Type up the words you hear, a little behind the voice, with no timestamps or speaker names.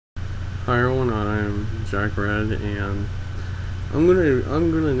Hi everyone, I'm Jack Red, and I'm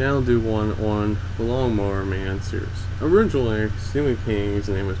gonna now do one on the Lawnmower Man series. Originally, Stephen King's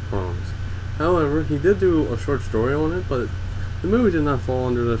name was Poems. However, he did do a short story on it, but the movie did not fall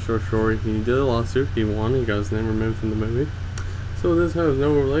under the short story. He did a lawsuit, he won, he got his name removed from the movie, so this has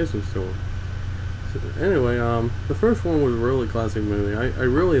no relations to him. So anyway, the first one was a really classic movie. I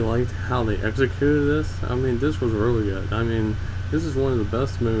really liked how they executed this. I mean, this was really good. I mean, this is one of the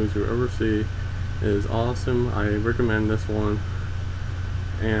best movies you'll ever see. It is awesome. I recommend this one,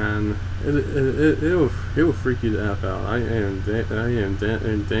 and it will freak you the f out. I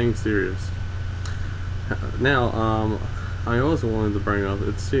am dang serious. Now, I also wanted to bring up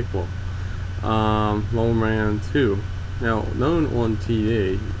its sequel, Lawnmower Man 2. Now, known on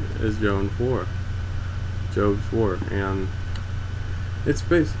TV as Job's War, and it's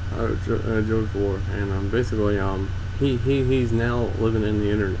based Job's War, and basically he's now living in the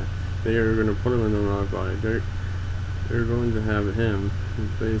internet. They are going to put him in the library. They're going to have him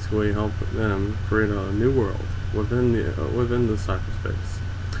basically help them create a new world within the cyberspace.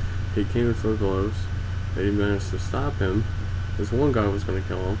 He came so close. They managed to stop him. This one guy was going to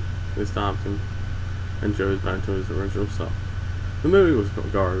kill him. They stopped him, and Joe's back to his original self. The movie was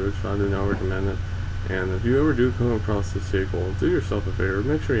garbage. I do not recommend it. And if you ever do come across the sequel, do yourself a favor.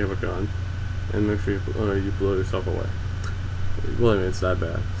 Make sure you have a gun, and make sure you blow yourself away. Believe me, it's that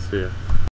bad. See ya.